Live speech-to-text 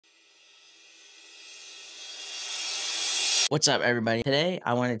What's up, everybody? Today,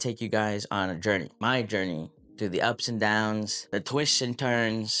 I want to take you guys on a journey. My journey through the ups and downs, the twists and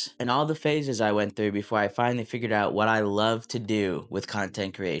turns, and all the phases I went through before I finally figured out what I love to do with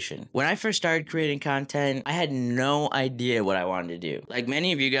content creation. When I first started creating content, I had no idea what I wanted to do. Like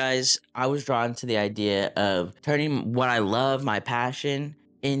many of you guys, I was drawn to the idea of turning what I love, my passion,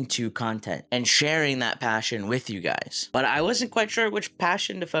 into content and sharing that passion with you guys. But I wasn't quite sure which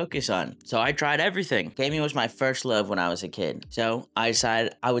passion to focus on. So I tried everything. Gaming was my first love when I was a kid. So I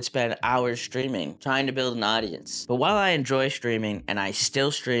decided I would spend hours streaming, trying to build an audience. But while I enjoy streaming, and I still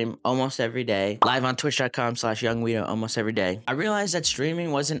stream almost every day, live on twitch.com/youngweedo almost every day, I realized that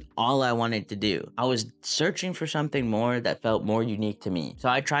streaming wasn't all I wanted to do. I was searching for something more that felt more unique to me. So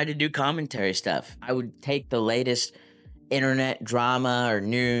I tried to do commentary stuff. I would take the latest internet drama or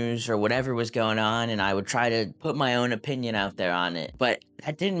news or whatever was going on, and I would try to put my own opinion out there on it. But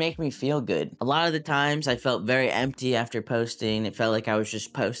that didn't make me feel good. A lot of the times I felt very empty after posting. It felt like I was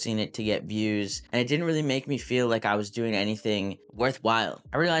just posting it to get views, and it didn't really make me feel like I was doing anything worthwhile.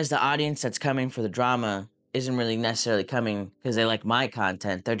 I realized the audience that's coming for the drama isn't really necessarily coming because they like my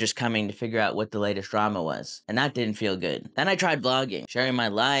content. They're just coming to figure out what the latest drama was. And that didn't feel good. Then I tried vlogging, sharing my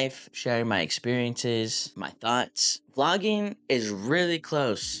life, sharing my experiences, my thoughts. Vlogging is really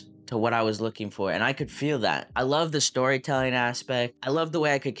close to what I was looking for, and I could feel that. I love the storytelling aspect. I love the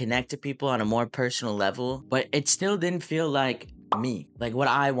way I could connect to people on a more personal level, but it still didn't feel like me, like what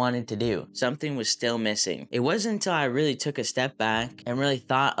I wanted to do. Something was still missing. It wasn't until I really took a step back and really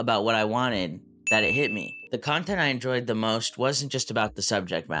thought about what I wanted that it hit me. The content I enjoyed the most wasn't just about the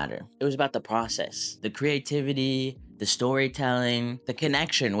subject matter. It was about the process, the creativity, the storytelling, the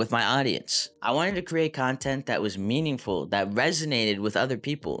connection with my audience. I wanted to create content that was meaningful, that resonated with other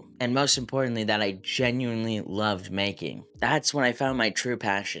people, and most importantly, that I genuinely loved making. That's when I found my true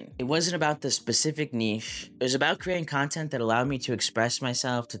passion. It wasn't about the specific niche. It was about creating content that allowed me to express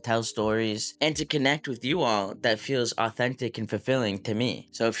myself, to tell stories, and to connect with you all that feels authentic and fulfilling to me.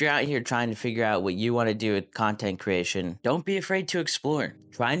 So if you're out here trying to figure out what you want to do with content creation, don't be afraid to explore.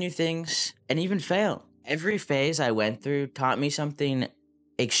 Try new things and even fail. Every phase I went through taught me something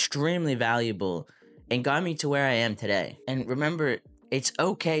extremely valuable and got me to where I am today. And remember, it's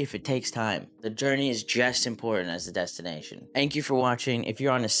okay if it takes time. The journey is just important as the destination. Thank you for watching. If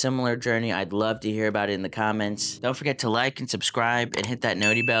you're on a similar journey, I'd love to hear about it in the comments. Don't forget to like and subscribe and hit that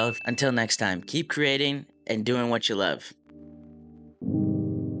noti bell. Until next time, keep creating and doing what you love.